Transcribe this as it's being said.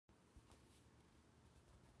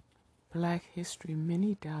Black History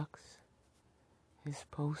Mini Docs is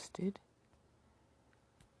posted.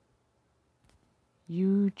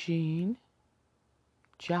 Eugene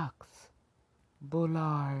Jacques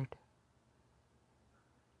Bullard,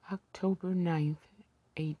 October 9th,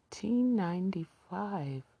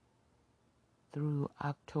 1895 through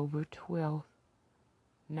October 12th,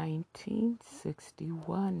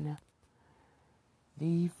 1961.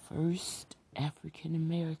 The first African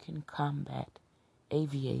American combat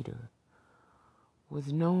aviator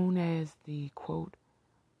was known as the, quote,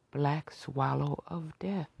 Black Swallow of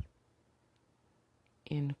Death,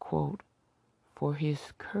 end quote, for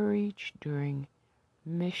his courage during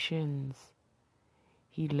missions.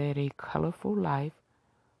 He led a colorful life,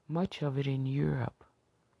 much of it in Europe.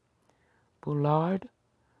 Bullard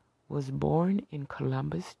was born in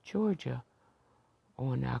Columbus, Georgia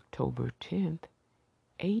on October 10th,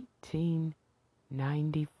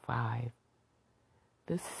 1895,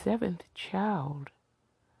 the seventh child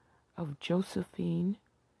of Josephine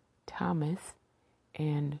Thomas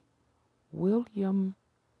and William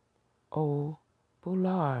O.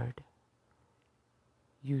 Bullard.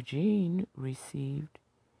 Eugene received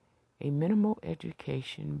a minimal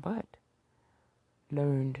education but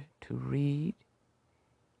learned to read,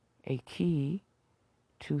 a key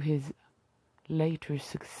to his later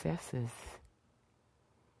successes.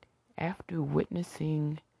 After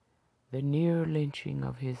witnessing the near lynching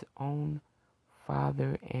of his own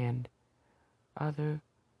father and other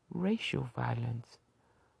racial violence,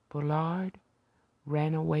 Bullard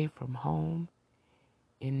ran away from home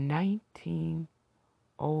in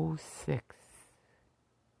 1906.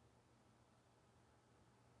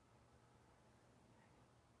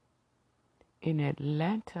 In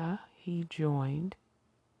Atlanta, he joined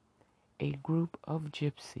a group of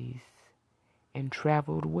gypsies and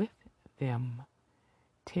traveled with them,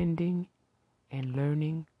 tending and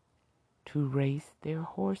learning to race their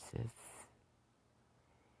horses.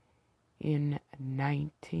 In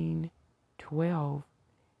 1912,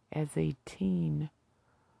 as a teen,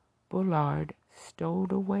 Bullard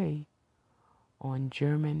stowed away on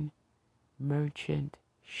German merchant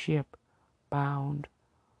ship bound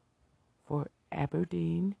for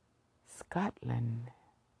Aberdeen, Scotland.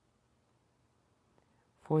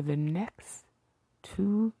 For the next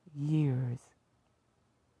 2 years,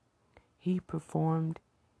 he performed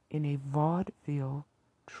in a vaudeville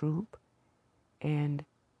troupe and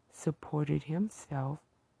supported himself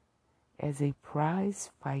as a prize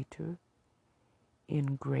fighter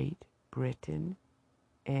in Great Britain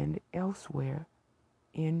and elsewhere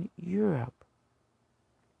in Europe.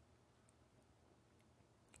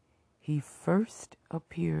 He first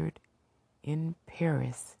appeared in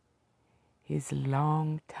Paris, his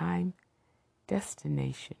long-time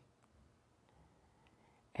destination,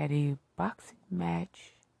 at a boxing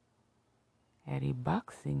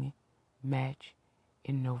match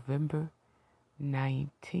in November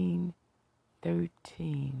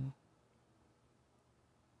 1913.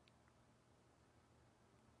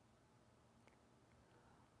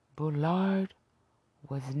 Bullard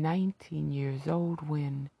was 19 years old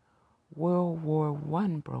when World War I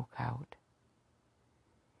broke out.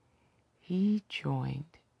 He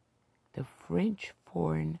joined the French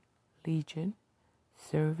Foreign Legion,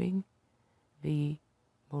 serving the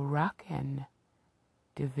Moroccan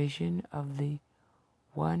Division of the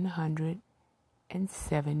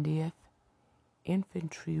 170th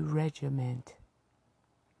Infantry Regiment.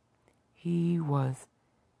 He was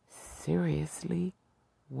seriously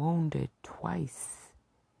wounded twice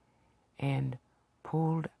and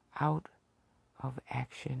pulled out of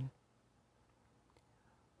action.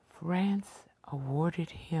 France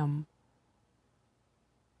awarded him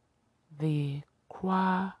the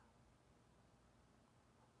Croix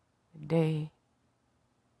de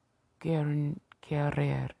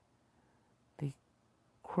Guerre, the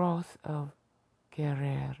Cross of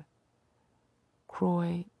Guerre,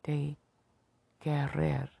 Croix de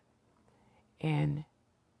Guerre, and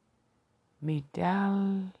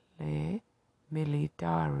Médaille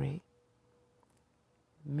Militaire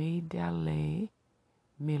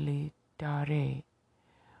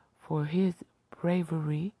for his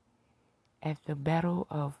bravery at the Battle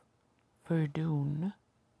of Verdun.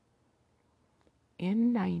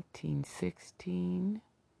 In 1916,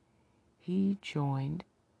 he joined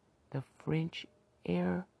the French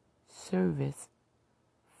Air Service,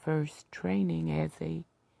 first training as a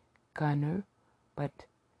gunner, but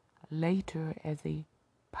later as a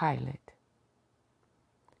pilot.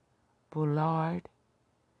 Bullard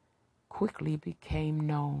quickly became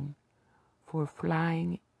known for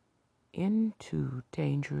flying into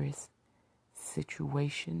dangerous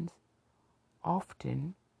situations,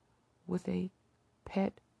 often with a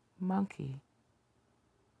pet monkey.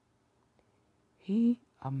 He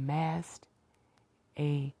amassed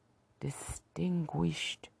a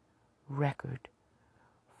distinguished record,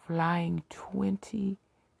 flying 20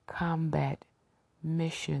 combat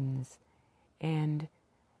missions and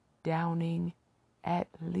downing at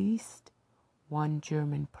least one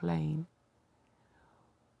German plane.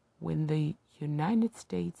 When the United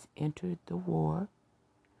States entered the war,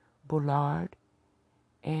 Bullard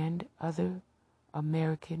and other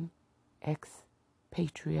American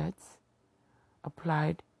expatriates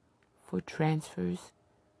applied for transfers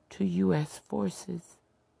to U.S. forces.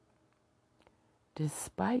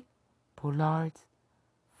 Despite Bullard's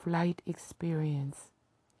flight experience,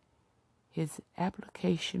 his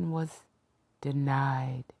application was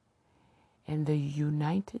denied, and the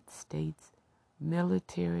United States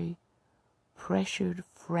military pressured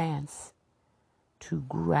France to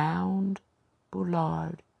ground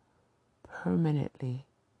Bullard permanently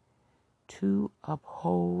to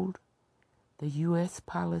uphold the U.S.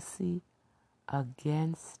 policy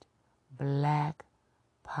against black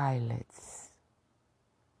pilots.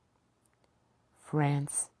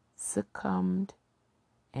 France succumbed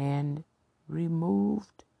and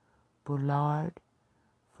removed Bullard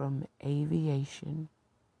from aviation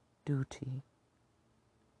duty.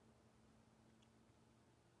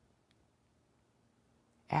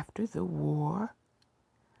 After the war,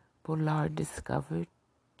 Bullard discovered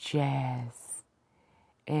jazz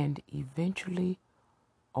and eventually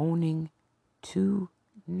owning 2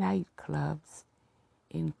 nightclubs,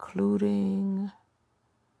 including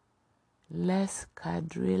Les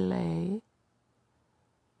Quadrilles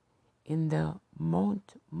in the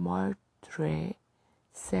Montmartre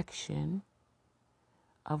section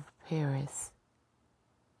of Paris.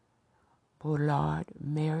 Bullard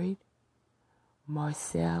married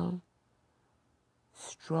Marcel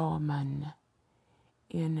Strawman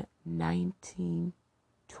in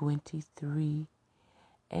 1923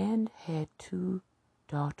 and had 2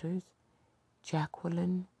 daughters,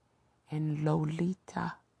 Jacqueline and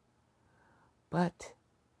Lolita. But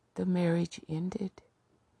the marriage ended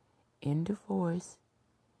in divorce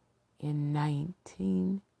in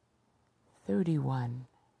 1931.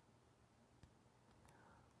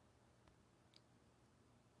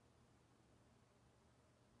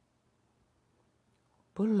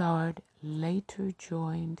 Bullard later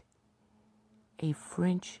joined a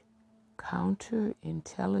French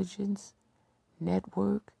counterintelligence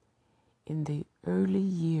network in the early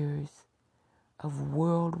years of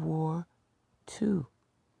World War II,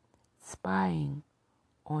 spying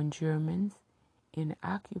on Germans in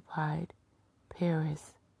occupied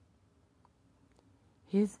Paris.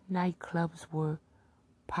 His nightclubs were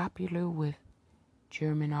popular with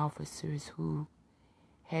German officers who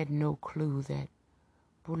had no clue that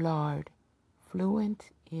Bullard,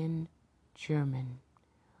 fluent in German,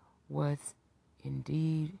 was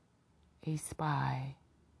indeed a spy.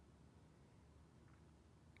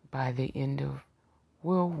 By the end of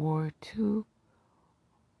World War II,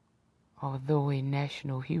 although a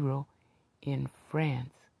national hero in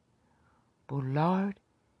France, Bullard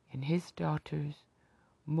and his daughters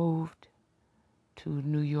moved to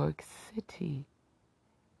New York City,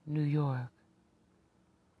 New York.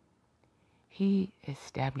 He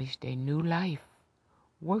established a new life,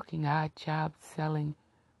 working odd jobs selling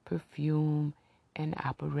perfume and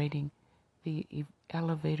operating the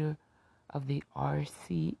elevator of the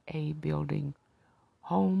RCA building,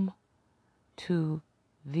 home to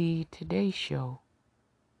The Today Show.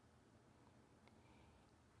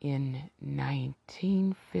 In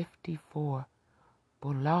 1954,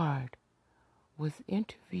 Bullard was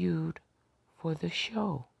interviewed for the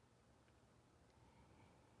show.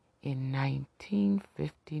 In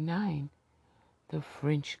 1959, the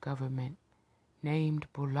French government named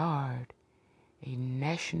Bullard a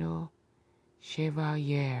National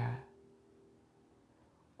Chevalier,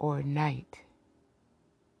 or Knight.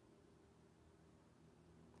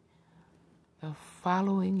 The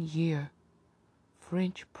following year,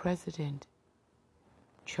 French President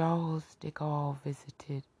Charles de Gaulle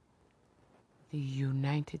visited the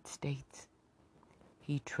United States.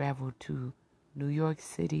 He traveled to New York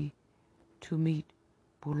City to meet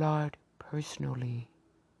Bullard personally.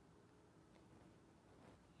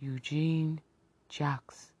 Eugene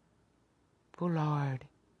Jacques Bullard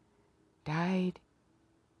died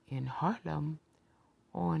in Harlem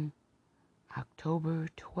on October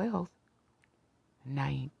 12,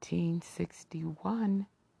 1961,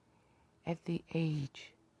 at the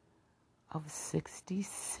age of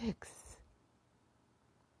 66.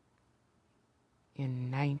 In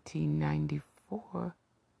 1994,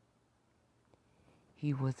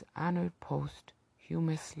 He was honored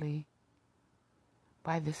posthumously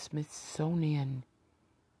by the Smithsonian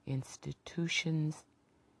Institution's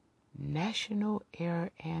National Air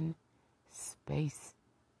and Space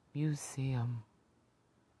Museum.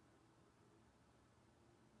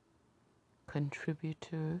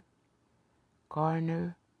 Contributor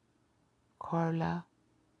Garner Carla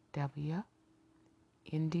W.,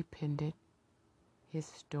 independent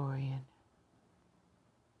historian.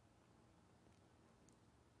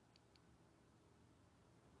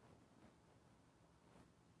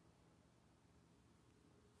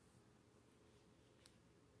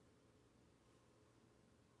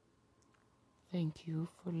 Thank you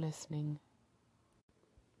for listening.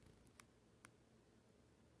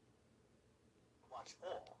 Watch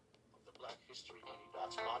all of the Black History Mini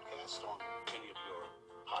Docs podcast on any of your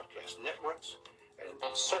podcast networks, and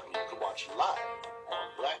certainly you can watch live on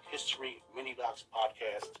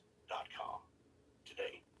BlackHistoryMiniDocsPodcast.com.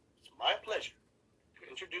 Today, it's my pleasure to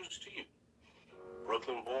introduce to you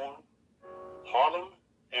Brooklyn-born, Harlem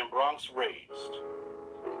and Bronx raised,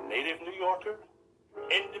 native New Yorker,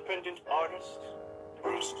 independent artist,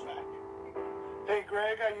 Bruce Mack. Hey,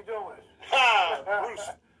 Greg, how you doing?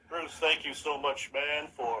 Bruce, thank you so much, man,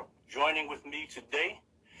 for joining with me today.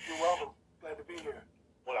 You're welcome. Glad to be here.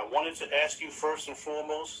 Well, I wanted to ask you first and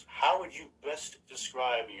foremost, how would you best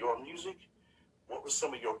describe your music? What were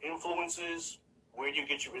some of your influences? Where do you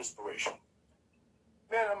get your inspiration?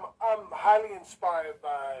 Man, I'm highly inspired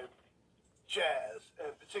by jazz,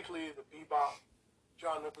 and particularly the bebop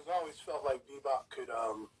genre, because I always felt like bebop could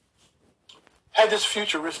had this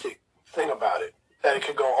futuristic thing about it, that it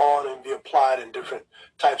could go on and be applied in different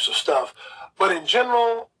types of stuff. But in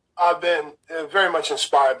general, I've been very much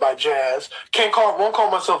inspired by jazz. Won't call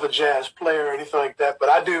myself a jazz player or anything like that, but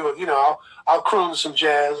I do, I'll croon some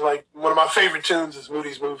jazz. Like one of my favorite tunes is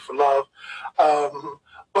Moody's Move for Love.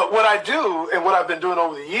 But what I do and what I've been doing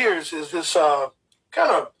over the years is this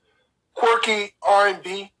kind of quirky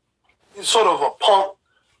R&B, sort of a punk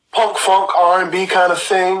funk R&B kind of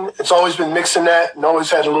thing. It's always been mixing that and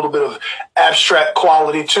always had a little bit of abstract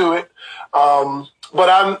quality to it. But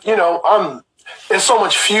there's so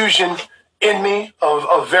much fusion in me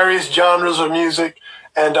of various genres of music.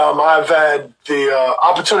 And I've had the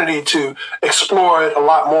opportunity to explore it a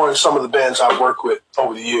lot more in some of the bands I've worked with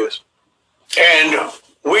over the years. And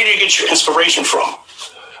where do you get your inspiration from?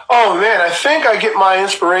 Oh, man, I think I get my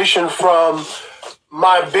inspiration from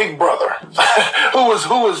my big brother, who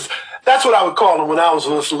was, that's what I would call him when I was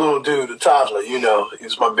this little dude, a toddler, he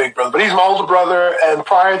was my big brother. But he's my older brother, and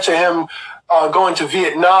prior to him going to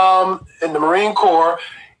Vietnam in the Marine Corps,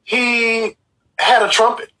 he had a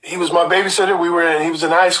trumpet. He was my babysitter. He was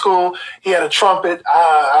in high school. He had a trumpet.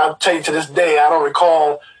 I'll tell you to this day, I don't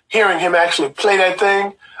recall hearing him actually play that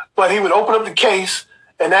thing, but he would open up the case,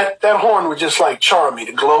 and that horn would just like charm me.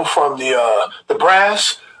 The glow from the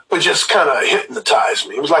brass would just kind of hypnotize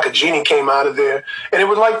me. It was like a genie came out of there, and it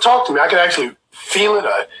would like talk to me. I could actually feel it.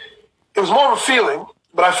 It was more of a feeling,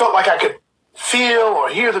 but I felt like I could feel or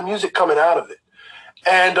hear the music coming out of it.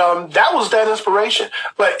 And that was that inspiration.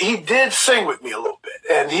 But he did sing with me a little bit.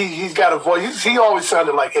 And he's got a voice. He always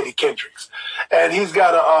sounded like Eddie Kendricks. And he's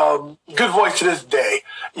got a good voice to this day,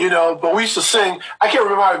 But we used to sing, I can't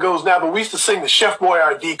remember how it goes now, but we used to sing the Chef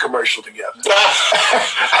Boyardee commercial together. And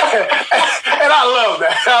I love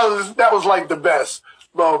that. That was like the best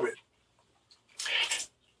moment.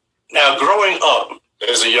 Now, growing up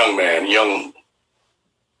as a young man, young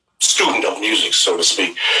student of music, so to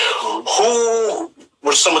speak, who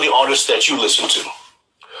were some of the artists that you listened to?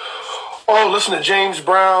 Oh, listen to James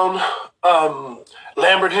Brown,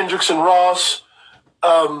 Lambert, Hendricks, and Ross,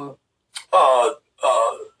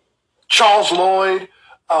 Charles Lloyd,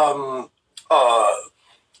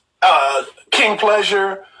 King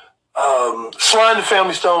Pleasure, Sly and the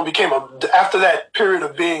Family Stone became after that period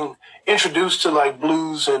of being introduced to like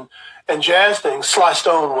blues and jazz things, Sly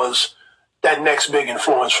Stone was that next big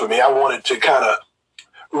influence for me. I wanted to kind of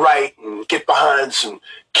write and get behind some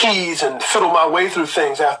keys and fiddle my way through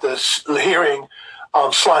things after hearing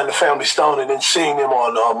Sly and the Family Stone and then seeing them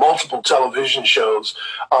on multiple television shows.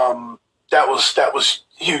 That was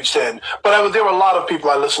huge then. But there were a lot of people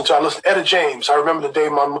I listened to. I listened to Etta James. I remember the day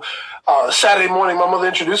Saturday morning, my mother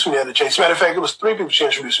introduced me to Etta James. As a matter of fact, it was 3 people she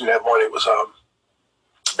introduced me that morning. It was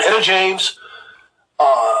Etta James,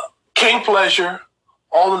 King Pleasure,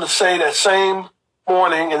 all in that same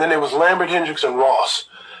morning, and then there was Lambert, Hendricks, and Ross.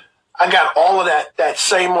 I got all of that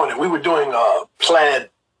same morning. We were doing plaid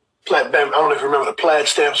I don't know if you remember the plaid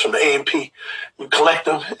stamps from the A&P. You collect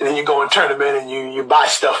them, and then you go and turn them in, and you buy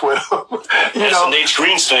stuff with them. And Nate's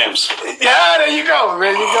green stamps. Yeah, there you go.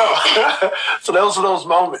 There you go. So those are those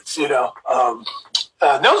moments, those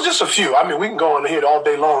are just a few. I mean, we can go on here all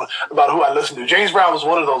day long about who I listen to. James Brown was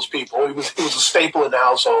one of those people. He was a staple in the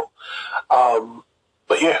household.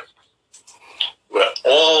 But yeah. Well,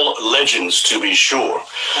 all legends, to be sure.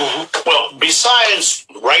 Mm-hmm. Well, besides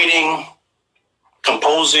writing,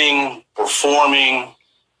 composing, performing,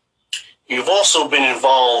 you've also been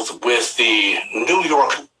involved with the New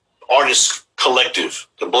York Artists Collective,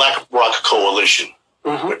 the Black Rock Coalition.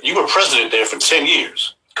 Mm-hmm. You were president there for 10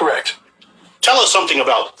 years. Correct. Tell us something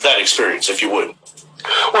about that experience, if you would.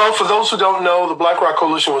 Well, for those who don't know, the Black Rock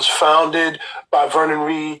Coalition was founded by Vernon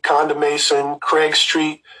Reid, Conda Mason, Craig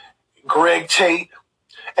Street, Greg Tate,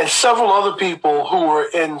 and several other people who were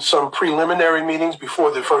in some preliminary meetings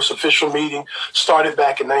before the first official meeting started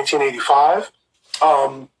back in 1985.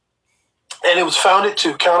 And it was founded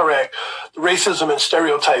to counteract the racism and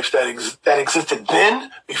stereotypes that existed then,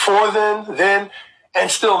 before then, and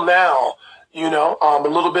still now, a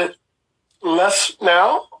little bit less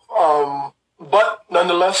now, but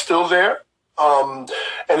nonetheless still there. And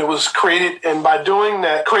it was created, and by doing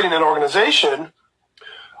that, creating an organization,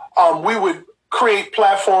 we would create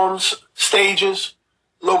platforms, stages,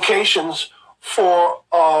 locations for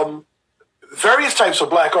various types of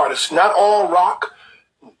black artists. Not all rock.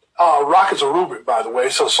 Rock is a rubric, by the way,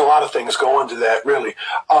 so a lot of things go into that, really.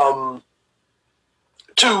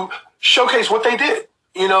 To showcase what they did,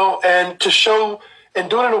 and to show and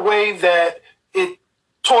do it in a way that it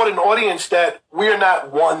taught an audience that we're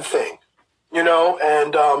not one thing. And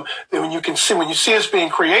then when you see us being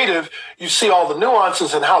creative, you see all the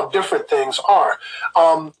nuances and how different things are.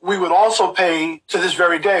 We would also to this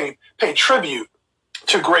very day, pay tribute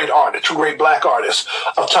to great artists, to great black artists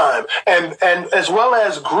of time, and as well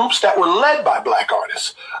as groups that were led by black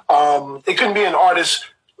artists. It couldn't be an artist,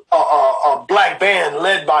 a black band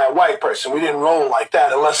led by a white person. We didn't roll like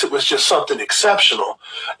that unless it was just something exceptional.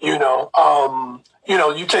 You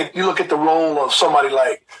look at the role of somebody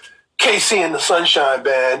like KC and the Sunshine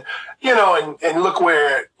Band, and look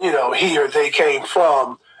where, he or they came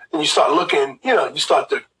from. And you start looking, you start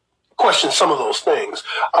to question some of those things.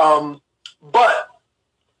 But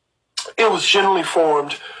it was generally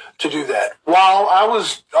formed to do that. While I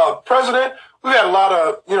was president, we had a lot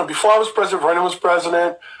of, before I was president, Vernon was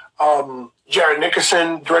president. Jared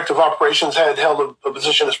Nickerson, director of operations, had held a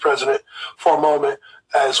position as president for a moment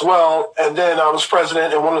as well. And then I was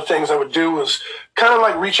president, and one of the things I would do was kind of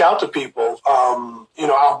like reach out to people,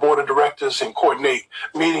 our board of directors, and coordinate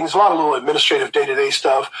meetings, a lot of little administrative day-to-day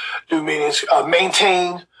stuff, do meetings,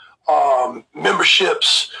 maintain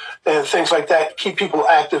memberships and things like that, keep people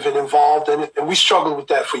active and involved. And we struggled with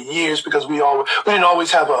that for years because we didn't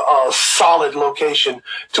always have a solid location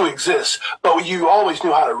to exist, but you always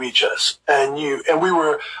knew how to reach us. And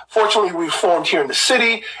fortunately, we formed here in the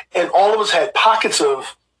city, and all of us had pockets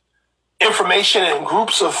of information and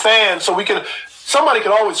groups of fans, so somebody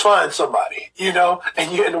could always find somebody, and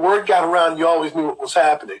the word got around, you always knew what was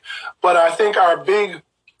happening. But I think our big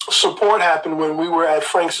support happened when we were at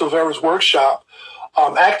Frank Silvera's workshop,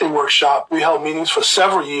 acting workshop. We held meetings for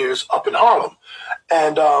several years up in Harlem.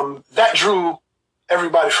 And that drew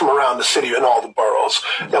everybody from around the city and all the boroughs.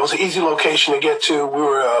 That was an easy location to get to. We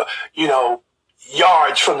were,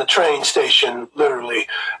 yards from the train station, literally.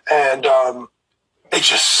 And it's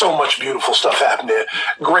just so much beautiful stuff happened there.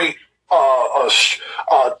 Great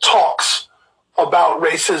talks about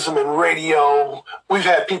racism in radio. We've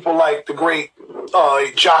had people like the great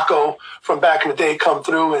Jocko from back in the day come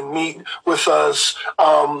through and meet with us.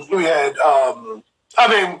 We had,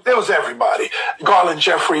 there was everybody. Garland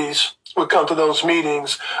Jeffries would come to those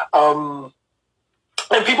meetings. And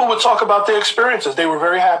people would talk about their experiences. They were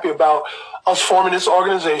very happy about us forming this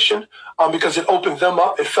organization because it opened them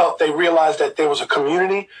up. They realized that there was a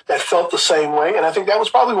community that felt the same way. And I think that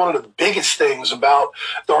was probably one of the biggest things about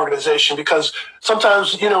the organization, because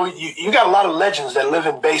sometimes, you got a lot of legends that live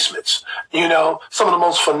in basements. Some of the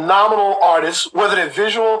most phenomenal artists, whether they're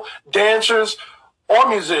visual, dancers, or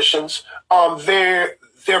musicians, they're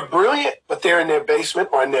brilliant, but they're in their basement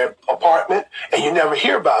or in their apartment, and you never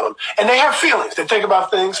hear about them. And they have feelings. They think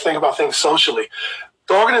about things socially.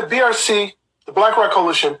 The BRC, the Black Rock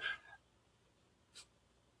Coalition,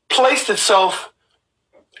 placed itself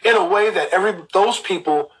in a way that those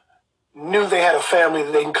people knew they had a family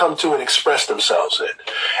that they can come to and express themselves in.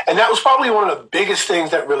 And that was probably one of the biggest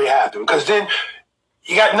things that really happened, because then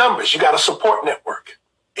you got numbers, you got a support network,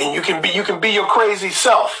 and you can be your crazy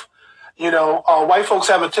self. White folks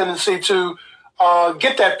have a tendency to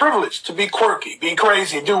get that privilege to be quirky, be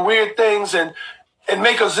crazy, do weird things, and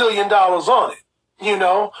make $1 zillion on it. You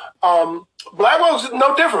know, Blackwell's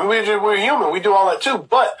no different. We're human. We do all that too.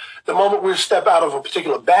 But the moment we step out of a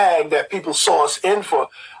particular bag that people saw us in for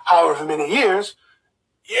however many years,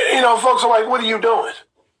 you know, folks are like, "What are you doing?"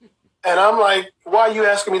 And I'm like, "Why are you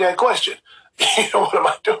asking me that question?" You know, what am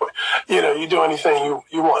I doing? You know, you do anything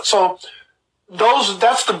you want. So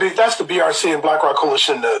that's the BRC and Black Rock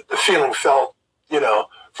Coalition. The feeling felt, you know,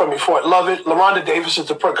 from before. Love it. LaRonda Davis is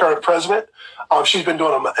the current president. She's been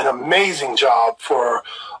doing an amazing job for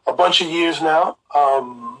a bunch of years now.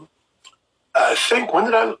 I think, when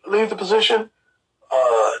did I leave the position?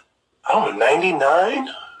 I don't know, 99,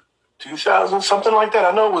 2000, something like that.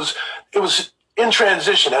 I know it was in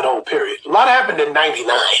transition, that whole period. A lot happened in 99.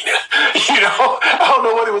 You know, I don't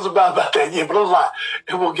know what it was about that year, but a lot.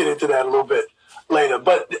 And we'll get into that a little bit later.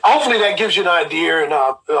 But hopefully that gives you an idea, and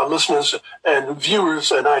listeners and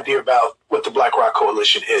viewers an idea about what the Black Rock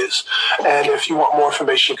Coalition is. And if you want more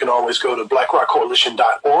information, you can always go to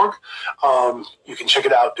blackrockcoalition.org. You can check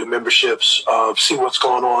it out, do memberships, see what's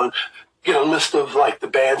going on, get a list of like the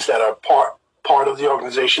bands that are part of the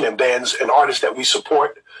organization and bands and artists that we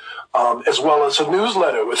support, as well as a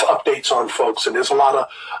newsletter with updates on folks. And there's a lot of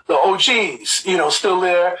the OGs, you know, still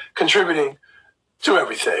there contributing to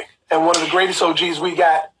everything. And one of the greatest OGs we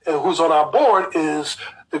got, who's on our board, is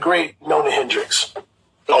the great Nona Hendryx.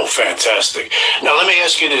 Oh, fantastic. Now, let me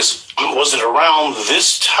ask you this. Was it around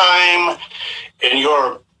this time in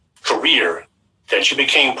your career that you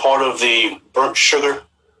became part of the Burnt Sugar,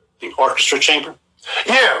 the orchestra chamber?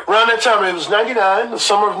 Yeah, around that time. It was 99, the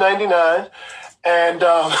summer of 99. And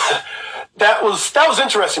that was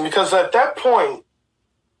interesting because at that point,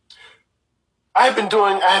 I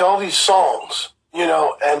had all these songs, you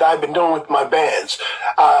know, and I've been doing with my bands.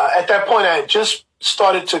 At that point, I had just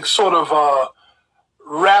started to sort of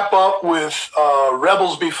wrap up with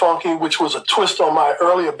Rebels Be Funky, which was a twist on my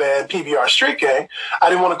earlier band, PBR Street Gang. I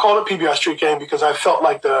didn't want to call it PBR Street Gang because I felt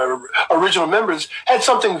like the original members had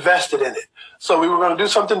something vested in it. So we were going to do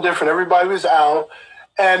something different. Everybody was out.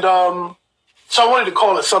 And so I wanted to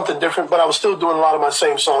call it something different, but I was still doing a lot of my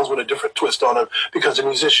same songs with a different twist on them because the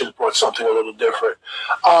musicians brought something a little different.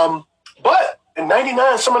 But in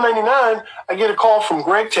 99, summer 99, I get a call from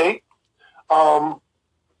Greg Tate, one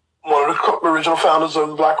of the original founders of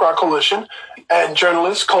the Black Rock Coalition, and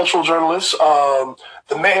journalist, cultural journalist,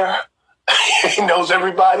 the mayor. He knows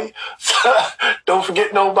everybody. Don't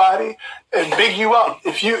forget nobody, and big you up.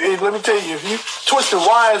 Let me tell you, if you twist the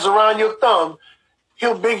wires around your thumb,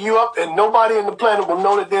 he'll big you up, and nobody on the planet will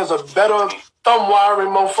know that there's a better thumb wiring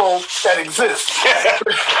mofo that exists.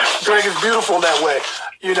 Greg is beautiful in that way.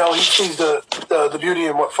 You know, he sees the beauty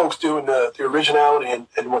in what folks do and the originality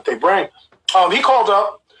and what they bring. He called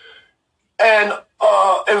up and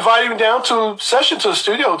invited me down to session to the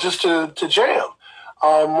studio just to jam.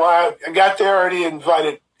 I got there already.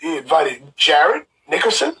 He invited Jared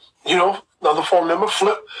Nickerson, you know, another former member,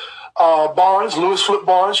 Flip Barnes, Lewis Flip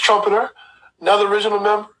Barnes, trumpeter, another original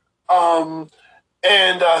member.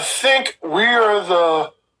 And I think we are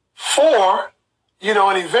the four, you know,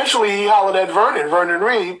 and eventually he hollered at Vernon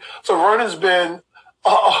Reed. So Vernon's been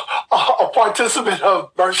a participant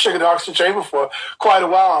of Burnt Sugar, the Orchestra Chamber for quite a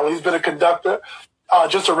while. He's been a conductor,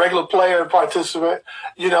 just a regular player and participant,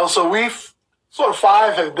 you know, so we've sort of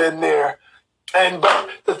five have been there. But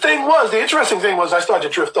the interesting thing was, I started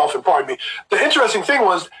to drift off, and pardon me. The interesting thing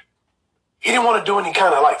was, he didn't want to do any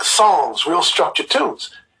kind of like songs, real structured tunes.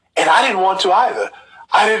 And I didn't want to either.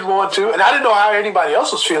 I didn't want to, and I didn't know how anybody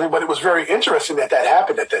else was feeling, but it was very interesting that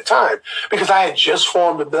happened at that time because I had just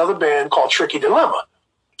formed another band called Tricky Dilemma.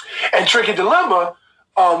 And Tricky Dilemma,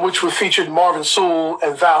 which featured Marvin Sewell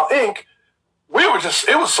and Val Inc.,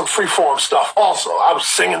 it was some freeform stuff also. I was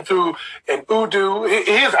singing through an Udu.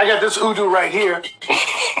 I got this Udu right here.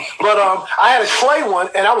 But I had a clay one,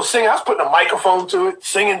 and I was singing. I was putting a microphone to it,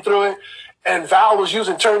 singing through it. And Val was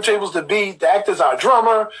using turntables to act as our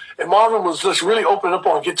drummer. And Marvin was just really opening up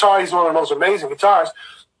on guitar. He's one of the most amazing guitarists.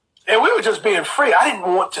 And we were just being free. I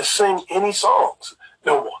didn't want to sing any songs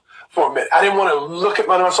no more for a minute. I didn't want to look at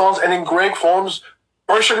my songs. And then Greg forms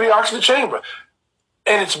Burnt Sugar, the Orchestra Chamber.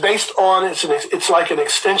 And it's based on, it's like an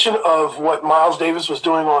extension of what Miles Davis was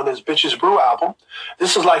doing on his Bitches Brew album.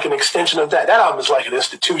 This is like an extension of that. That album is like an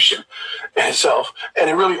institution in itself. And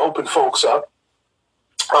it really opened folks up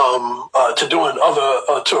to doing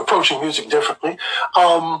to approaching music differently.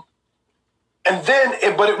 And then,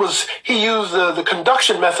 he used the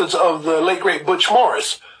conduction methods of the late, great Butch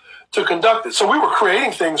Morris to conduct it. So we were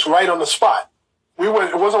creating things right on the spot. It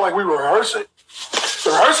wasn't like we were rehearsing. The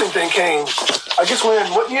rehearsing thing came, I guess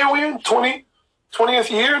what year we in? 20th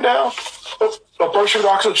year now of Burnt Sugar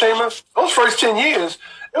Orchestra Chamber. Those first 10 years,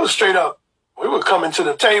 it was straight up. We would come into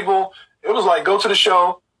the table. It was like, go to the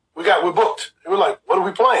show. We're booked. It was like, what are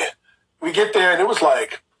we playing? We get there and it was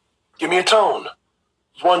like, give me a tone.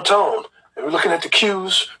 It was one tone. And we're looking at the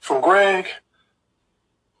cues from Greg,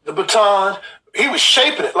 the baton. He was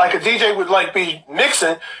shaping it like a DJ would like be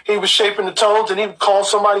mixing. He was shaping the tones and he would call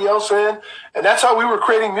somebody else in. And that's how we were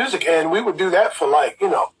creating music. And we would do that for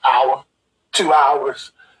hour, 2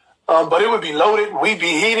 hours. But it would be loaded and we'd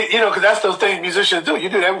be heated, because that's those things musicians do. You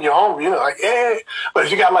do that when you're home, like, yeah. But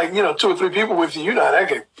if you got 2 or 3 people with you, that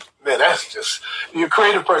can, man, that's just, you're a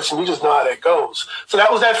creative person. You just know how that goes. So that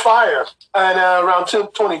was that fire. And around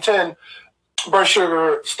 2010, Burnt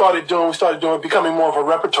Sugar started becoming more of a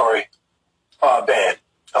repertory band.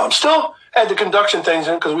 Still had the conduction things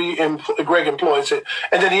in because Greg employs it.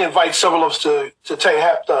 And then he invites several of us to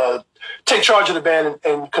take charge of the band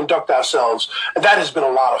and conduct ourselves. And that has been a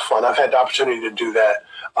lot of fun. I've had the opportunity to do that,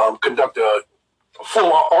 conduct a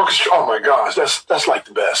full orchestra. Oh my gosh, that's like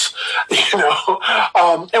the best,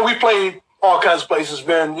 and we played all kinds of places,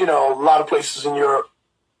 been, a lot of places in Europe,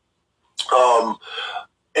 and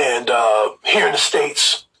here in the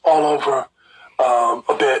States, all over,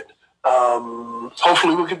 a bit.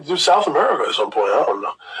 Hopefully we could do South America at some point. I don't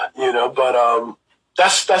know, but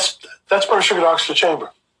that's Burnt Sugar Orchestra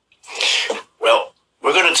Chamber. Well,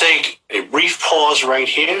 we're going to take a brief pause right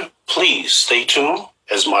here. Please stay tuned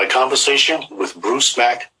as my conversation with Bruce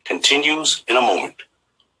Mack continues in a moment.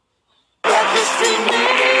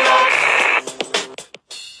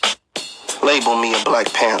 Label me a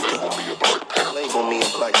Black Panther. Label me a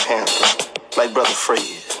Black Panther. Like Brother Fred,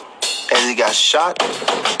 as he got shot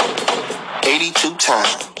 82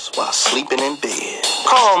 times while sleeping in bed.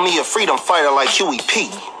 Call me a freedom fighter like Huey P.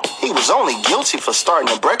 He was only guilty for starting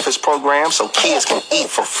a breakfast program so kids can eat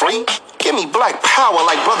for free. Give me black power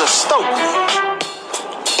like Brother Stokely.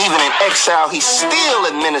 Even in exile, he still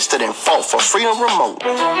administered and fought for freedom remote.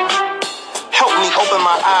 Helped me open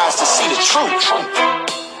my eyes to see the truth.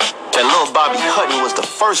 That little Bobby Hutton was the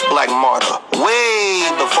first black martyr,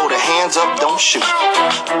 way before the hands up don't shoot.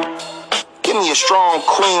 Give me a strong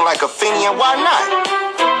queen like a Fenian, why not?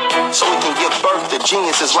 So we can give birth to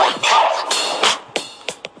geniuses like Pop.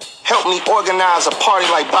 Help me organize a party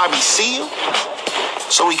like Bobby Seale,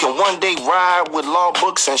 so we can one day ride with law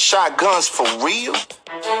books and shotguns for real.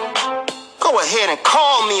 Go ahead and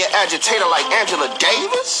call me an agitator like Angela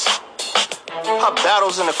Davis. Her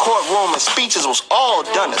battles in the courtroom and speeches was all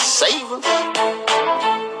done to save us.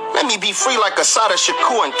 Let me be free like Assata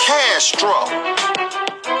Shakur and Castro.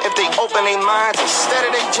 If they open their minds instead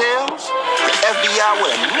of their jails, the FBI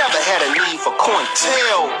would have never had a need for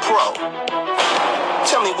COINTELPRO.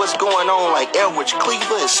 Tell me what's going on like Elwich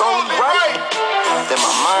Cleaver. It's only right that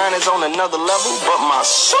my mind is on another level, but my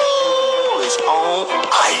soul is on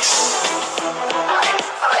ice.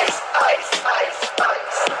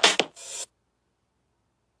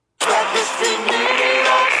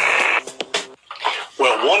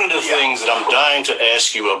 Well, one of the things that I'm dying to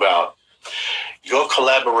ask you about, your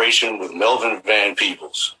collaboration with Melvin Van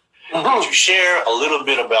Peebles. Mm-hmm. Could you share a little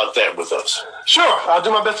bit about that with us? Sure. I'll do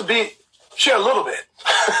my best to share a little bit.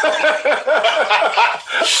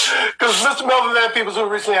 Because Mr. Melvin Van Peebles, who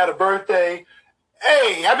recently had a birthday,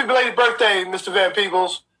 hey, happy belated birthday, Mr. Van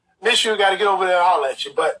Peebles. Miss you, got to get over there and holler at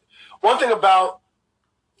you. But one thing about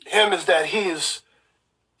him is that he's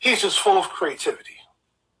just full of creativity.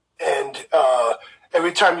 And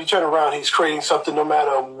every time you turn around, he's creating something no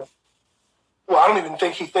matter, I don't even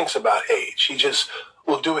think he thinks about age. He just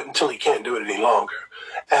will do it until he can't do it any longer.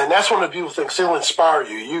 And that's one of the beautiful things. He'll inspire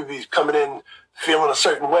you. You'll be coming in feeling a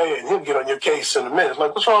certain way, and he'll get on your case in a minute. It's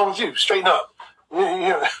like, what's wrong with you? Straighten up.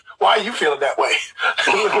 Why are you feeling that way?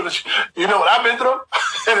 You know what I've been through?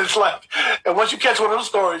 And it's like, and once you catch one of those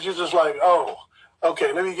stories, you're just like, oh,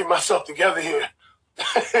 okay, let me get myself together here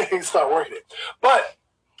and start working it. But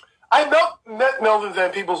I met Melvin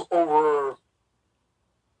Van Peebles over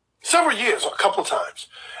several years, a couple of times.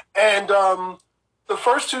 And the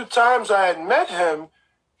first 2 times I had met him,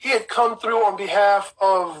 he had come through on behalf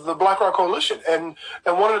of the Black Rock Coalition. And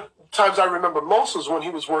one of the times I remember most was when he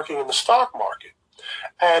was working in the stock market.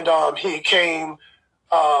 And he came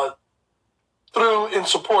through in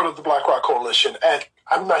support of the Black Rock Coalition at,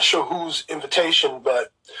 I'm not sure whose invitation,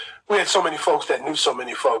 but we had so many folks that knew so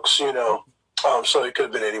many folks, so it could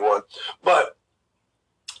have been anyone. But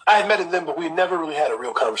I had met him then, but we never really had a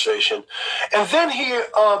real conversation. And then he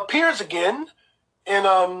appears again in,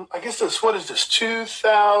 I guess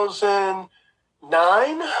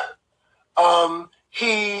 2009.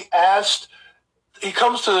 He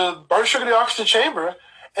comes to Burnt Sugar Orchestra Chamber,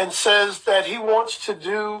 and says that he wants to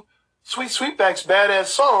do Sweet Sweetback's Badass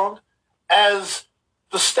Song as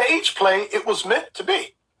the stage play it was meant to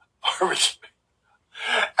be originally.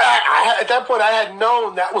 At that point, I had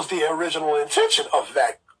known that was the original intention of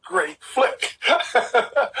that great flick.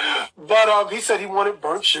 But he said he wanted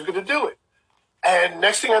Burnt Sugar to do it. And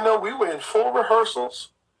next thing I know, we were in full rehearsals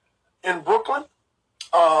in Brooklyn,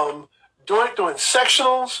 doing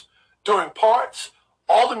sectionals, doing parts.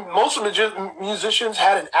 Most of the musicians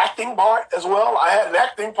had an acting part as well. I had an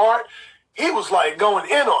acting part. He was like going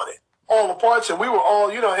in on it, all the parts, and we were all,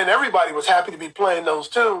 and everybody was happy to be playing those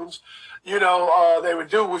tunes. They would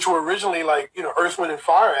do, which were originally like, Earth, Wind, and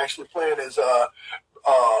Fire actually playing as,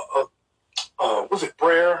 was it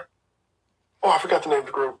Brer? Oh, I forgot the name of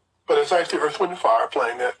the group, but it's actually Earth, Wind, and Fire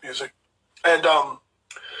playing that music. And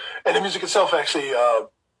the music itself actually,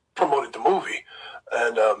 promoted the movie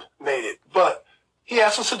and, made it. But he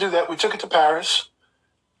asked us to do that. We took it to Paris.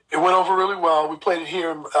 It went over really well. We played it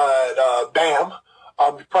here at, BAM,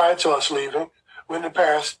 prior to us leaving. Went to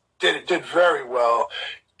Paris, did very well.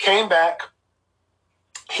 Came back.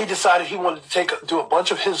 He decided he wanted to do a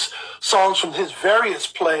bunch of his songs from his various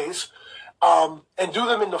plays, and do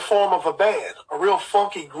them in the form of a band, a real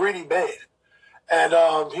funky, gritty band. And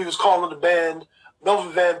he was calling the band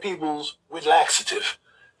Melvin Van Peebles with Laxative.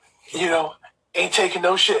 Ain't taking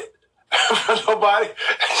no shit from nobody.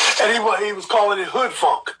 And he was calling it Hood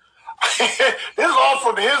Funk. This is all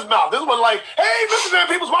from his mouth. This wasn't like, hey, Mr. Van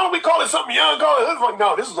Peebles, why don't we call it something young, call it Hood Funk?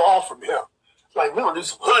 No, this is all from him. Like, we're going to do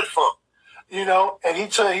some Hood Funk, and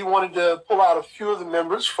he wanted to pull out a few of the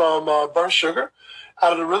members from Burnt Sugar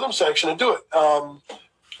out of the rhythm section and do it,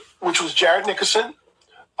 which was Jared Nickerson,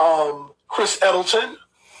 Chris Edelton,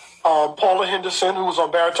 Paula Henderson, who was on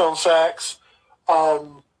baritone sax.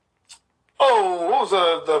 What was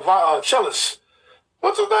the cellist?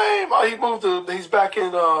 What's his name? He's back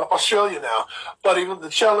in Australia now. But even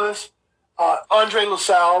the cellist, Andre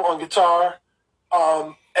LaSalle on guitar,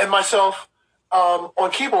 and myself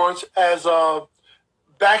on keyboards as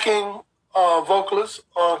backing vocalist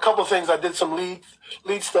on a couple of things. I did some lead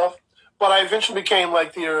stuff, but I eventually became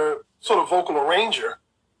like the sort of vocal arranger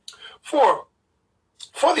for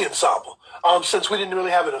the ensemble. Since we didn't really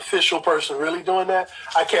have an official person really doing that,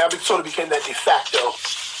 I sort of became that de facto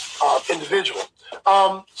individual.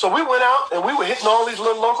 So we went out and we were hitting all these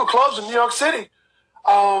little local clubs in New York City.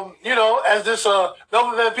 As this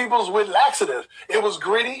Melvin Van Peebles with Laxative. It was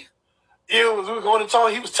gritty. We were going to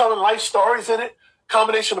he was telling life stories in it,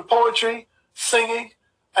 combination of poetry, singing,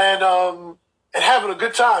 and having a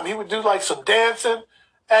good time. He would do like some dancing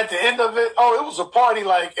at the end of it. Oh, it was a party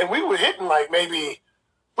and we were hitting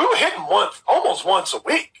almost once a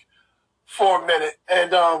week for a minute.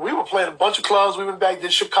 And we were playing a bunch of clubs. We went back to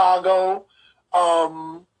Chicago,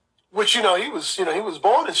 which, he was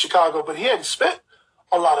born in Chicago, but he hadn't spent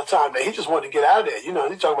a lot of time there. He just wanted to get out of there. You're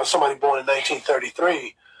talking about somebody born in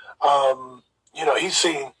 1933. He's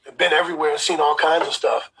been everywhere, seen all kinds of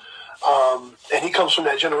stuff. And he comes from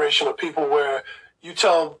that generation of people where you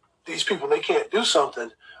tell these people they can't do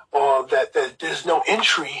something or that there's no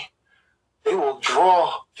entry. They will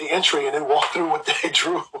draw the entry and then walk through what they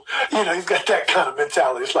drew. He's got that kind of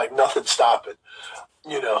mentality. It's like nothing stopping.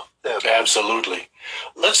 Absolutely.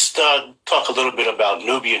 Let's talk a little bit about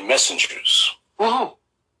Nubian Messengers. Mm-hmm.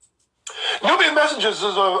 Nubian Messengers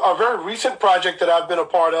is a very recent project that I've been a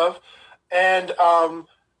part of. And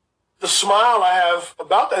the smile I have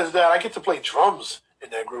about that is that I get to play drums in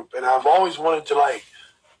that group. And I've always wanted to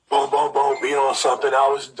boom, boom, boom, beat on something. I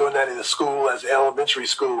was doing that in the school as elementary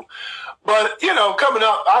school. But, coming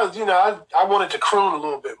up, I wanted to croon a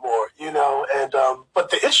little bit more, and, but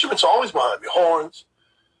the instruments are always behind me. Horns,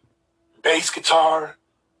 bass guitar,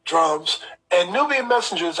 drums. And Nubian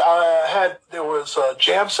Messengers, there was a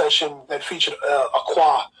jam session that featured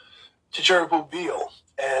Aqua to Jerry Beal.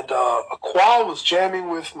 And Aqua was jamming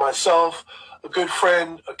with myself, a good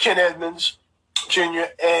friend, Ken Edmonds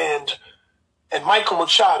Jr., and Michael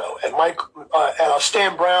Machado at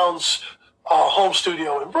Stan Brown's home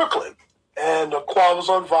studio in Brooklyn. And Aqua was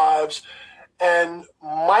on vibes. And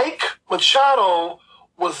Mike Machado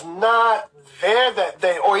was not there that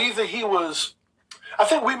day, or either he was, I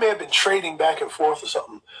think we may have been trading back and forth or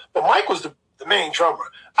something. But Mike was the main drummer.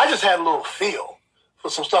 I just had a little feel for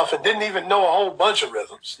some stuff and didn't even know a whole bunch of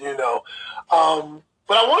rhythms,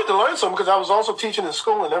 But I wanted to learn something because I was also teaching in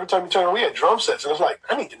school, and every time you turn around, we had drum sets, and I was like,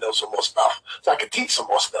 I need to know some more stuff so I could teach some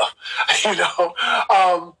more stuff,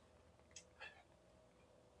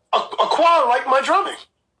 Aqua liked my drumming.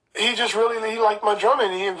 He just he liked my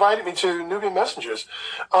drumming. He invited me to Nubian Messengers.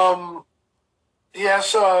 He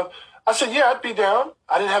asked I said, yeah, I'd be down.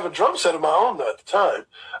 I didn't have a drum set of my own at the time.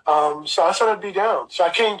 So I said I'd be down. So I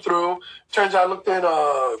came through. Turns out I looked in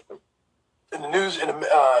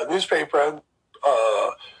the newspaper,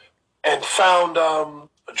 and found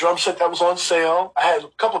a drum set that was on sale. I had a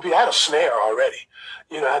couple of people. I had a snare already.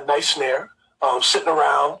 I had a nice snare sitting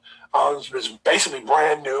around. It was basically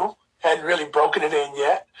brand new. Hadn't really broken it in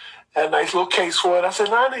yet. Had a nice little case for it. I said,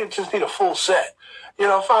 no, I just need a full set.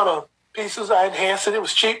 Found a pieces. I enhanced it. It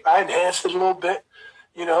was cheap. I enhanced it a little bit,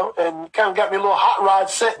 and kind of got me a little hot rod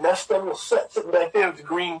set. And that's that little set sitting back there with the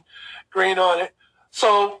green on it.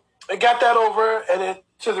 So I got that over and it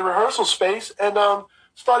to the rehearsal space and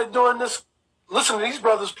started doing this, listening to these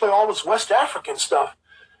brothers play all this West African stuff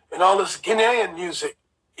and all this Ghanaian music.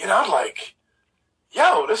 I was like,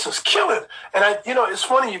 yo, this is killing. And it's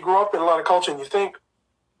funny, you grow up in a lot of culture and you think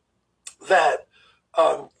that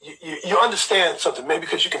you understand something, maybe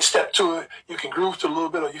because you can step to it, you can groove to a little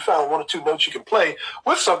bit, or you found one or two notes you can play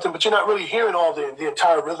with something, but you're not really hearing all the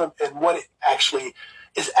entire rhythm and what it actually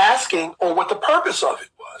is asking or what the purpose of it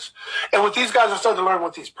was. And with these guys, I started to learn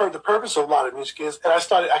what the purpose of a lot of music is. And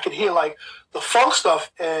I could hear like the funk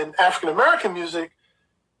stuff in African-American music,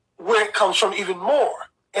 where it comes from even more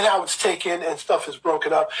and how it's taken and stuff is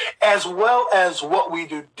broken up, as well as what we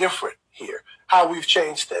do different here, how we've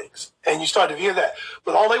changed things. And you start to hear that.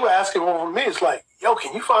 But all they were asking over me is like, yo,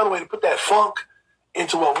 can you find a way to put that funk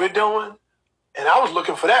into what we're doing? And I was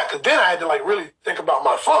looking for that because then I had to like really think about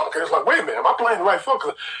my funk. It's like, wait a minute, am I playing the right funk?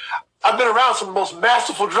 'Cause I've been around some of the most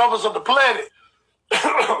masterful drummers of the planet.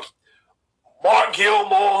 Mark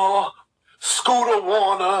Gilmore, Scooter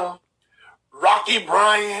Warner, Rocky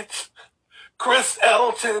Bryant, Chris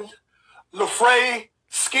Elton, LaFrey,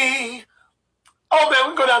 Ski. Oh man,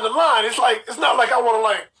 we can go down the line. It's not like I want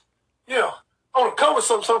to I want to come with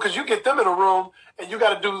something because you get them in a room and you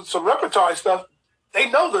got to do some repertory stuff. They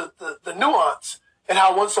know the nuance and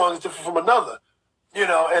how one song is different from another,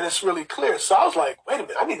 and it's really clear. So I was like, wait a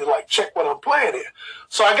minute, I need to like check what I'm playing here.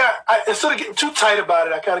 So instead of getting too tight about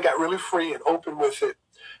it, I kind of got really free and open with it.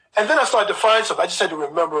 And then I started to find something. I just had to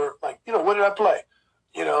remember, like, what did I play?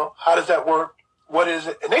 How does that work? What is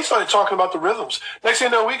it? And they started talking about the rhythms. Next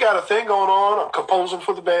thing you know, we got a thing going on. I'm composing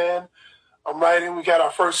for the band. I'm writing. We got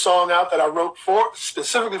our first song out that I wrote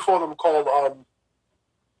specifically for them called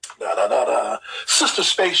Sister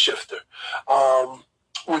Space Shifter,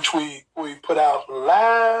 which we put out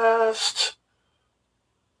last.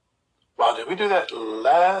 Wow, did we do that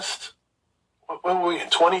last? When were we in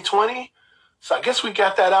 2020? So I guess we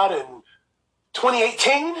got that out in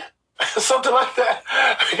 2018, something like that.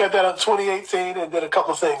 We got that out in 2018 and did a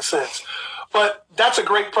couple of things since. But that's a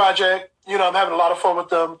great project. I'm having a lot of fun with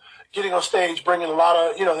them. Getting on stage, bringing a lot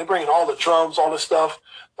of, they bring in all the drums, all this stuff.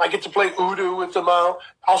 I get to play Udu with them out.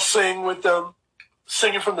 I'll sing with them,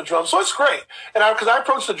 singing from the drums. So it's great. And because I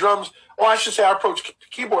approach the drums, or I should say I approach the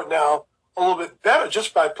keyboard now a little bit better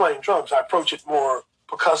just by playing drums. I approach it more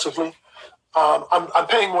percussively. I'm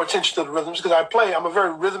paying more attention to the rhythms because I'm a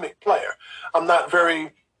very rhythmic player. I'm not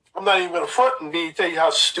even going to front and tell you how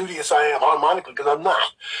studious I am harmonically because I'm not.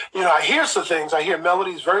 I hear some things. I hear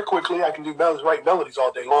melodies very quickly. I can do write melodies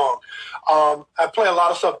all day long. I play a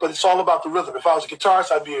lot of stuff, but it's all about the rhythm. If I was a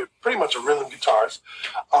guitarist, I'd be pretty much a rhythm guitarist.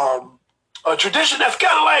 A tradition that's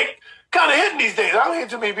kind of hidden these days. I don't hear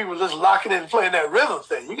too many people just locking in and playing that rhythm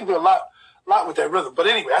thing. You can do a lot with that rhythm. But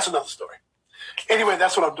anyway, that's another story. Anyway,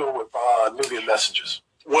 that's what I'm doing with Nubian Messengers.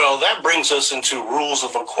 Well, that brings us into Rules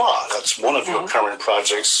of Aqua. That's one of your current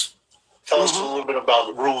projects. Tell us a little bit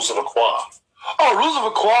about Rules of Aqua. Oh, Rules of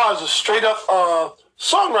Aqua is a straight-up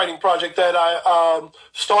songwriting project that I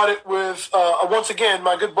started with, once again,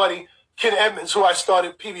 my good buddy, Ken Edmonds, who I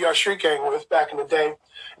started PBR Street Gang with back in the day.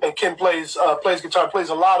 And Ken plays guitar, plays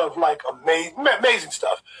a lot of, like, amazing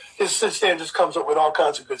stuff. His stand just comes up with all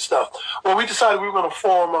kinds of good stuff. Well, we decided we were going to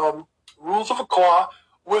form Rules of Aqua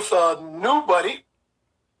with a new buddy,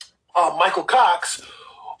 Michael Cox,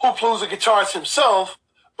 who plays the guitarist himself,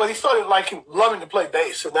 but he started loving to play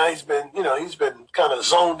bass, and now he's been kind of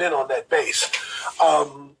zoned in on that bass.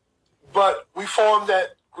 But we formed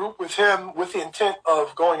that group with him with the intent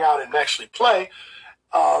of going out and actually play.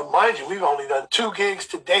 Mind you, we've only done 2 gigs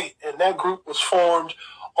to date, and that group was formed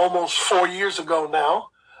almost 4 years ago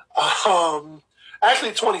now.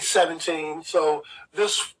 Actually 2017, so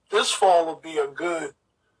this fall will be a good,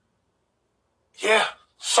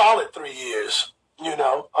 solid 3 years,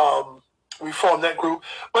 we formed that group.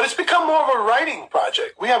 But it's become more of a writing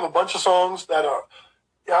project. We have a bunch of songs that are,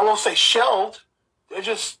 I won't say shelved, they're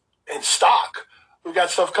just in stock. We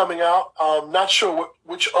got stuff coming out. Not sure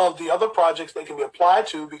which of the other projects they can be applied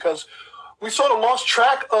to because we sort of lost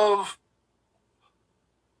track of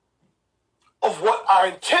of what our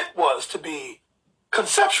intent was to be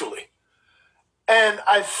conceptually. And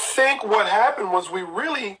I think what happened was we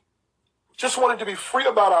really just wanted to be free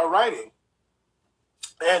about our writing.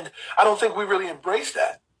 And I don't think we really embraced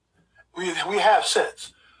that. We have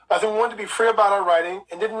since. I think we wanted to be free about our writing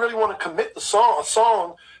and didn't really want to commit a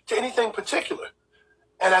song to anything particular.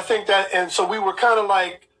 And I think that, and so we were kind of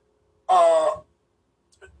like,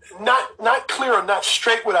 not clear or not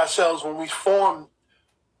straight with ourselves when we formed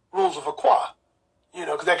Rules of Aqua, you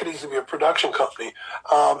know, because that could easily be a production company.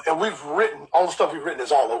 And we've written, all the stuff we've written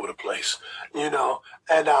is all over the place, you know,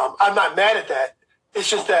 and I'm not mad at that. It's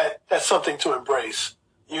just that that's something to embrace,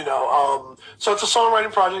 you know. So it's a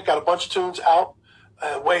songwriting project, got a bunch of tunes out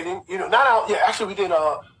and waiting, you know, not out. Yeah, actually we did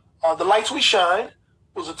The Lights We Shine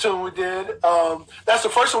was a tune we did. That's the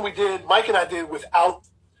first one we did, Mike and I did without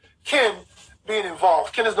Ken being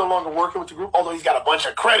involved. Ken is no longer working with the group, although he's got a bunch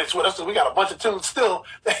of credits with us, so we got a bunch of tunes still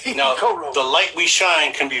that he co-wrote. The Light We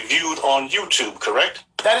Shine can be viewed on YouTube, correct?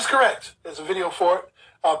 That is correct. There's a video for it,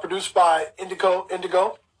 produced by Indigo.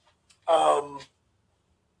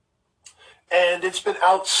 And it's been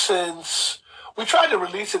out since, we tried to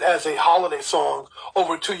release it as a holiday song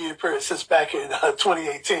over a 2-year period since back in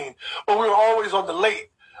 2018. But we were always on the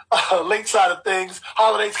late side of things.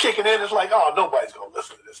 Holidays kicking in, it's like, oh, nobody's going to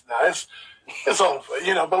listen to this now. It's over,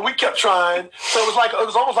 you know, but we kept trying. So it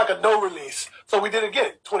was almost like a no release. So we did it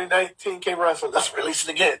again. 2019 came around, so let's release it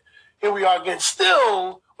again. Here we are again,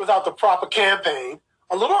 still without the proper campaign.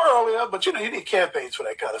 A little earlier, but you know, you need campaigns for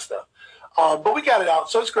that kind of stuff. But we got it out,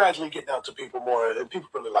 so it's gradually getting out to people more, and people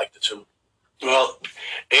really like the tune. Well,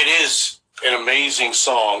 it is an amazing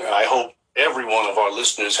song, and I hope every one of our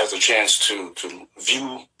listeners has a chance to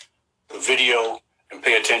view the video and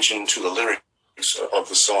pay attention to the lyrics of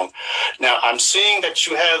the song. Now, I'm seeing that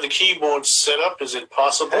you have the keyboard set up. Is it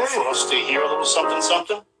possible for us to hear a little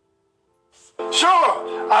something?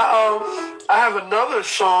 Sure. I have another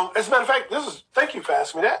song. As a matter of fact, thank you for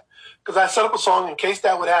asking me that, because I set up a song in case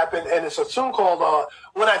that would happen, and it's a tune called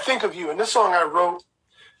When I Think of You. And this song I wrote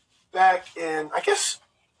back in, I guess,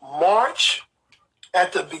 March,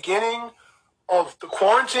 at the beginning of the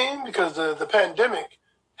quarantine, because the pandemic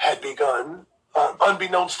had begun,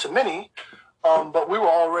 unbeknownst to many. But we were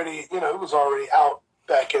already, you know, it was already out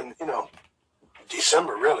back in, you know,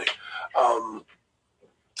 December, really.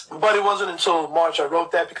 But it wasn't until March I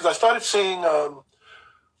wrote that, because I started seeing the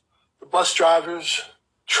bus drivers,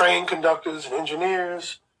 train conductors and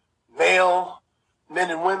engineers, male,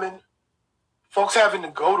 men and women, folks having to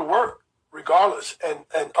go to work regardless, and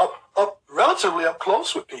up relatively up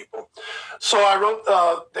close with people. So I wrote,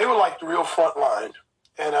 they were like the real front line.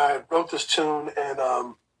 And I wrote this tune,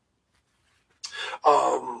 and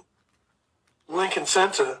Lincoln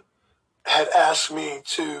Center had asked me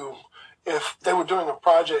if they were doing a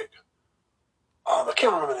project, I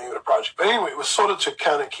can't remember the name of the project, but anyway, it was sort of to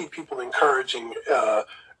kind of keep people encouraging,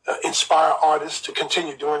 inspire artists to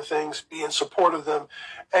continue doing things, be in support of them,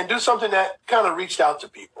 and do something that kind of reached out to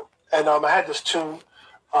people. And I had this tune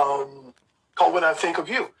called When I Think of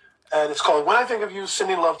You. And it's called When I Think of You,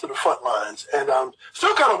 Sending Love to the Front Lines. And I'm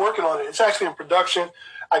still kind of working on it. It's actually in production.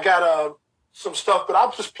 I got some stuff, but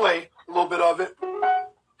I'll just play a little bit of it.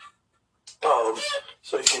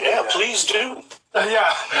 So you can please do.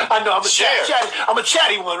 Yeah, I know. I'm a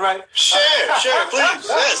chatty one, right? Share, please.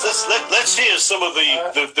 Yes, let's hear some of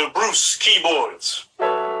the Bruce keyboards.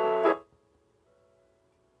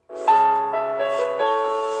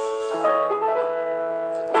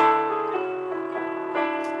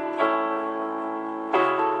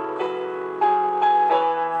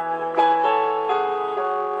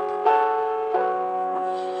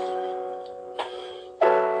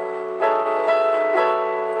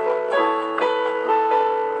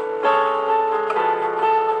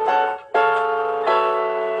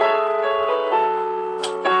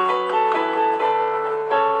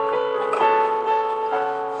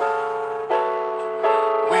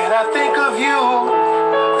 When I think of you,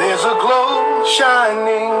 there's a glow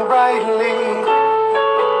shining brightly.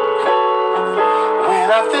 When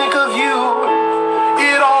I think of you,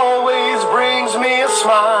 it always brings me a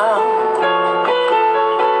smile.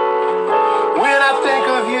 When I think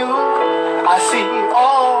of you, I see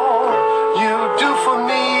all you do for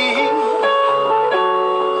me.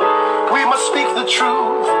 We must speak the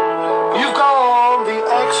truth. You've gone the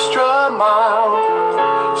extra mile.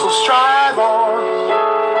 So strive on.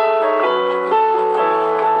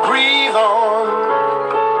 Breathe on,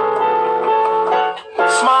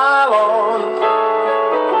 smile on,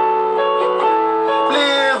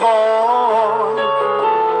 live on.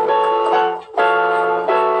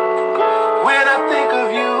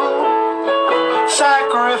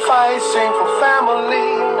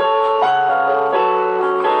 family.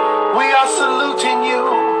 We are saluting you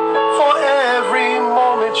for every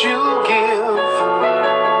moment you give.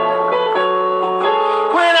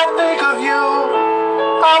 When I think of you,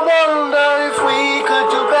 I wonder if we could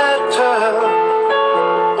do better.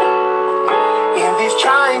 In these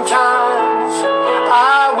trying times,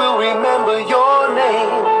 I will remember your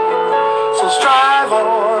name. So strive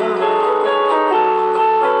on,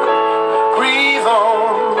 breathe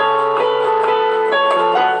on,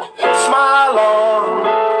 smile on,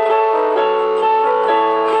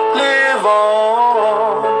 live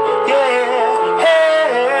on, yeah, yeah.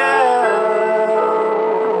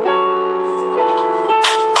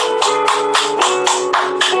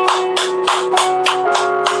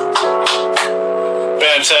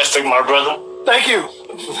 Fantastic, my brother. Thank you.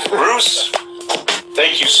 Bruce,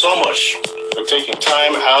 thank you so much for taking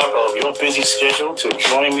time out of your busy schedule to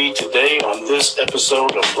join me today on this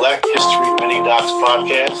episode of Black History Mini Docs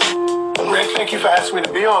Podcast. Rick, thank you for asking me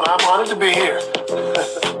to be on. I'm honored to be here.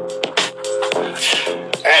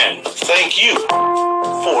 And thank you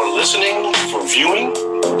for listening, for viewing.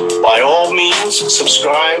 By all means,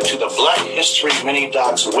 subscribe to the Black History Mini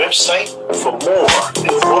Docs website for more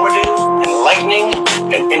informative, enlightening,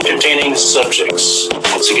 and entertaining subjects.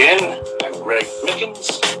 Once again, I'm Greg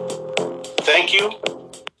Mickens. Thank you,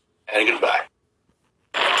 and goodbye.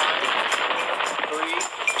 3,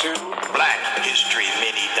 2, Black History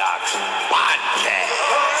Mini Docs Podcast.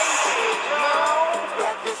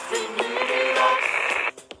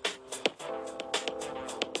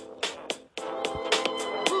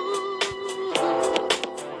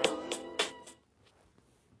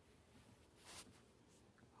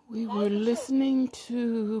 We were listening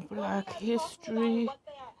to Black History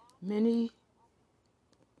Mini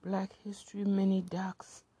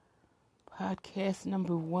Docs podcast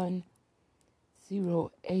number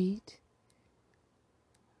 108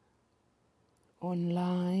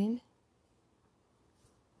 online.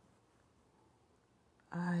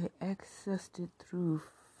 I accessed it through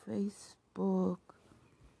Facebook.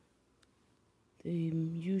 They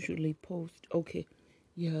usually post,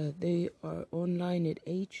 they are online at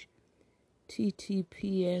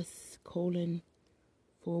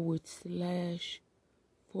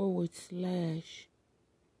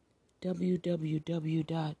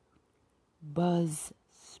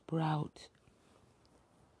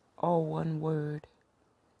all one word,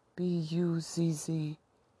 BUZZSPROUT,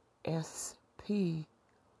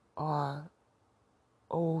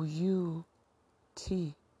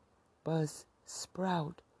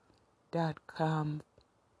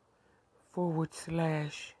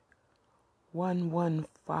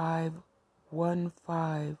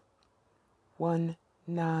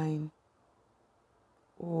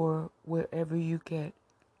 or wherever you get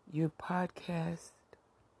your podcast.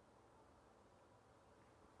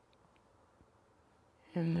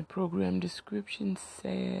 And the program description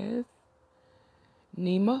says,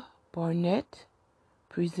 Nima Barnett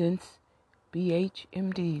presents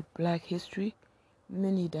BHMD Black History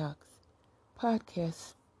Mini Docs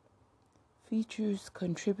podcast, features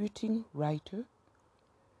contributing writer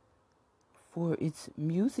for its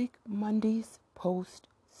Music Mondays post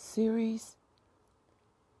series,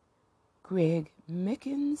 Greg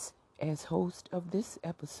Mickens, as host of this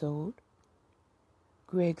episode.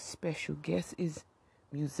 Greg's special guest is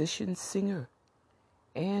musician, singer,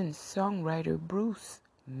 and songwriter Bruce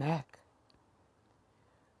Mack.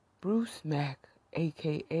 Bruce Mack,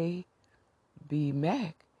 aka B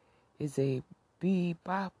Mack, is a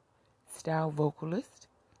bebop style vocalist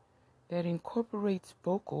that incorporates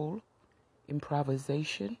vocal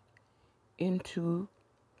improvisation into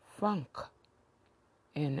funk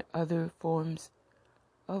and other forms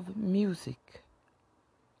of music.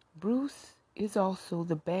 Bruce is also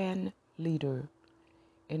the band leader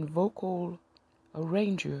and vocal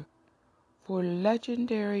arranger for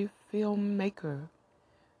legendary filmmaker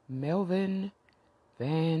Melvin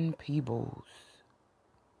Van Peebles.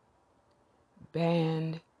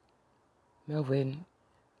 Melvin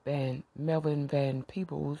Van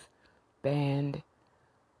Peebles' band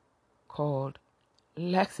called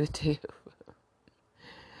Laxative.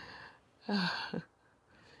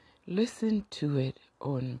 Listen to it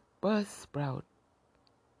on Buzzsprout,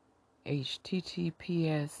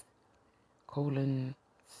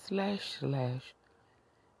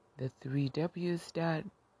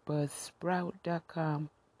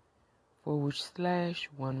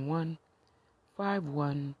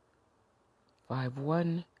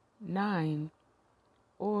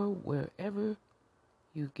 or wherever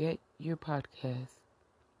you get your podcasts.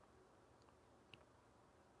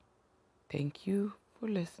 Thank you for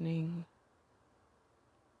listening.